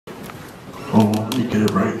Oh, let me get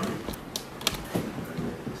it right.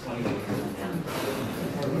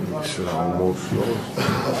 Shit, I almost lost.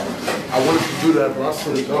 I wanted to do that, but I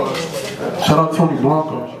said, oh. Shout out Tony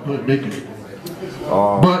Blanco. Good making it.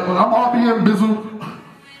 But I'm RBM Bizzel.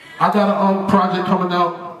 I got a project coming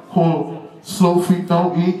out called Slow Feet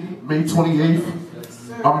Don't Eat, May 28th.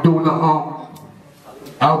 I'm doing a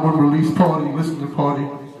album release party, listening party. You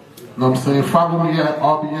know what I'm saying? Follow me at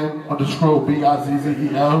RBM_BIZZEL.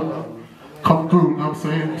 Come through, you know what I'm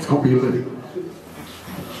saying? It's gonna be lit.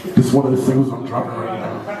 This is one of the singles I'm dropping right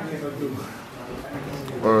now.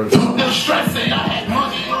 The stressing, I had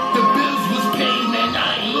money, the bills was paid, man, I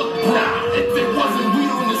ain't look broke. If it wasn't weed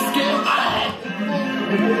on the scale, I had.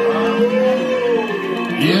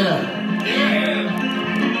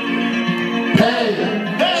 Hey,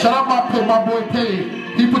 shout out my boy Pay.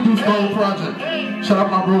 He produced the whole project. Shout out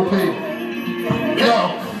my bro Pay.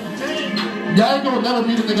 Yo. Y'all ain't gonna never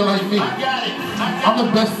meet a nigga like me. I'm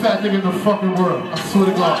the best fat nigga in the fucking world. I swear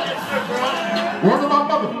to God. Word to my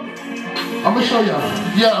mother. I'm gonna show y'all.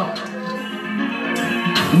 Yeah.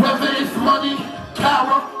 Whether it's money,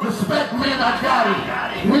 power, respect, man, I got it.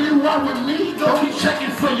 When you are with me, don't be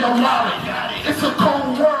checking for your wallet. It's a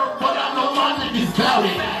cold world, but I know my niggas bout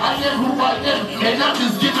it. I am who I am, and I'm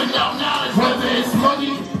just giving out knowledge. Whether it's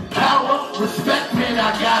money, power, respect, man,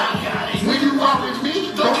 I got it. When you are with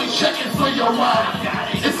me, don't be checking for your wallet.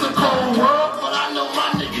 It's a cold world, but I know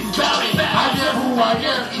my niggas bout it. I am who I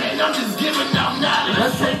am, and I'm just giving out knowledge.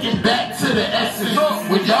 Let's take it back to the essence.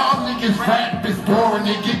 When y'all niggas rap is boring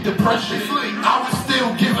and get depression, I was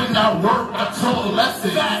still giving out work, I told a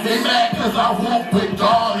lesson. They mad cause I walk with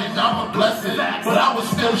God and I'm a blessing. But I was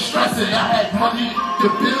still stressing, I had money,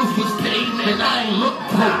 the bills was paid, and I ain't look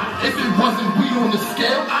broke. If it wasn't weed on the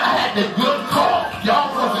scale, I had the good call.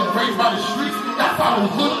 Y'all wasn't raised by the streets, that's how I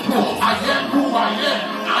was looked for. I am who I am,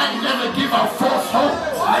 I ain't never give out false hope.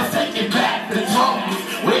 Let's take it back to talk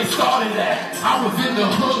where it started at. I was in the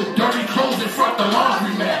hood, dirty clothes in front of the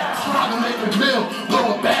laundromat, trying to make a meal,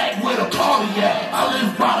 blow a bag where the party at. I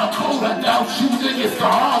live by the code, I doubt you niggas can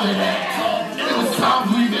harder that. It was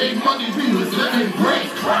times we made money, we was living great.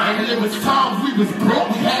 And it was times we was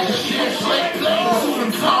broke, we had to share slate.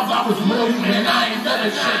 Some times I was loyal, man, I ain't never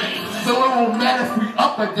changed. So it won't matter if we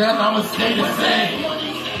up or down, I'ma stay the same.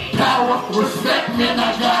 Power, respect, man,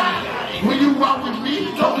 I got it. When you out with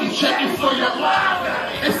me, don't be checking for your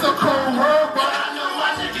life. It's a cold world, but I know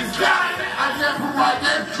my niggas got it. I am who I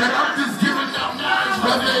am, and I'm just giving out knowledge.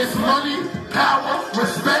 Whether it's money, power,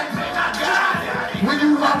 respect, man, I got it. When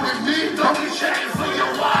you out with me, don't be checking for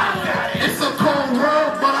your life. It's a cold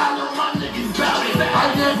world, but I know my niggas got it.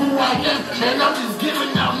 I am who I am, and I'm just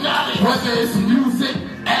giving out knowledge. Whether it's music,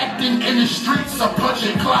 acting in the streets, or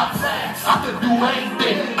punching clocks, I could do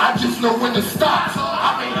anything, I just know when to stop.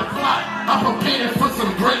 I made a plot, I'm prepared for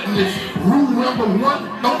some greatness. Rule number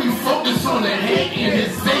one, don't be focused on the hating,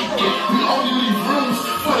 it's vacant. We only leave rooms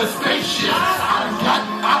for the spaceship. I done got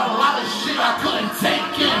out a lot of shit I couldn't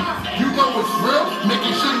take in. You know what's real,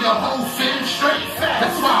 making sure your whole fit straight.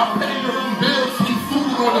 That's why I pay them bills, keep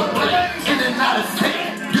food on the plate, in and out of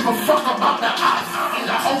state. Give a fuck about the odds, and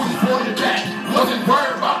I always brought it back. Wasn't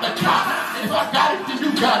worried about the cops. If I got it, then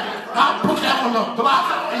you got it. I'll put that on the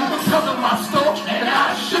block, and you can come to my store, and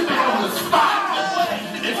I'll ship it on the spot.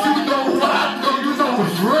 If you know what I know, you know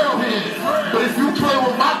it's real here. But if you play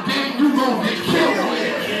with my game, you gon' get killed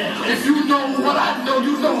here. If you know what I know,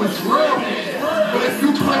 you know it's real here. But if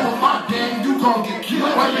you play with my game, you gon' get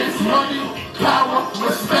killed. Whether it's money, power,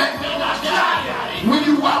 respect, man, I got it. When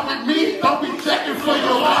you out with me, don't be checking for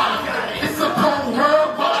your life. It's a cold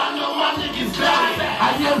world, but I know my niggas got it.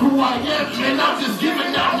 I am who I am, and I'm just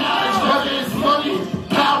giving out knowledge. Whether it's money,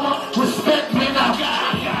 power, respect, man, I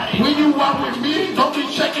got it. When you out with me, don't be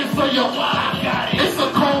checking for your life. It's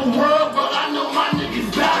a cold world, but I know my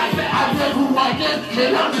niggas got it. I am who I am,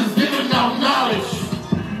 and I'm just giving out knowledge.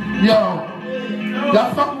 Yo,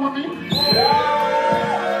 y'all fucking with me?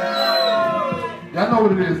 Y'all know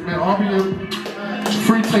what it is, man. RBM,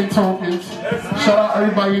 free take tokens. Shout out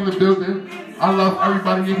everybody in the building. I love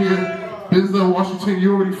everybody in here. Bizzel, Washington,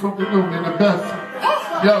 you already fucking know, man, the best.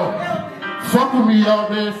 Yo, fuck with me, y'all,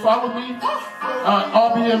 man. Follow me.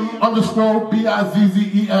 RBM_BIZZEL.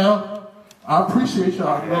 I appreciate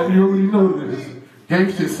y'all, man. You already know what it is.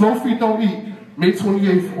 Gang shit. Slow Feet Don't Eat. May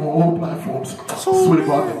 28th on all platforms. I swear to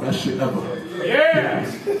God, the best shit ever. Yeah.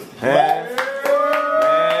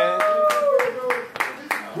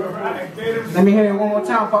 Let me hear it one more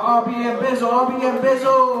time for RBM Bizzel, RBM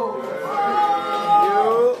Bizzel.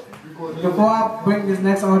 Before I bring this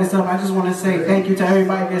next artist up, I just want to say thank you to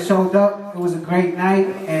everybody that showed up. It was a great night,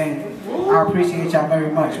 and I appreciate y'all very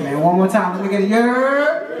much, man. One more time, let me get a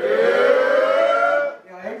yeah.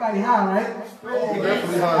 Yo, everybody high, right?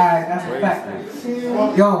 Alright, that's a fact.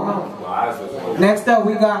 Yo, next up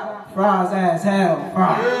we got fries as hell.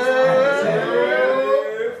 Fries as hell.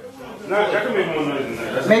 Make more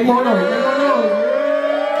noise, make more noise.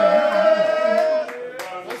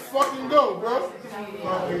 Let's fucking go, bro.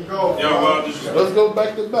 Yo, well, Let's go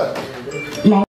back to back.